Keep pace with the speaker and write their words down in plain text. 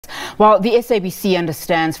Well, the SABC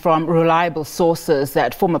understands from reliable sources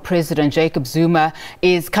that former President Jacob Zuma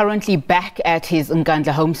is currently back at his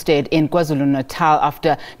Nkandla homestead in KwaZulu-Natal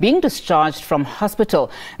after being discharged from hospital.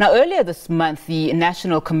 Now, earlier this month, the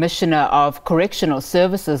National Commissioner of Correctional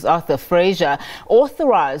Services, Fraser,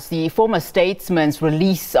 authorised the former statesman's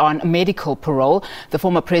release on medical parole. The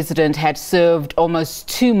former president had served almost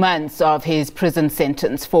 2 months of his prison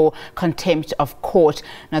sentence for contempt of court.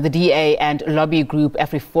 Now, the DA and lobby group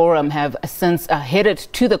Afriforum have since headed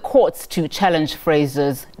to the courts to challenge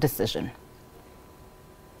Fraser's decision.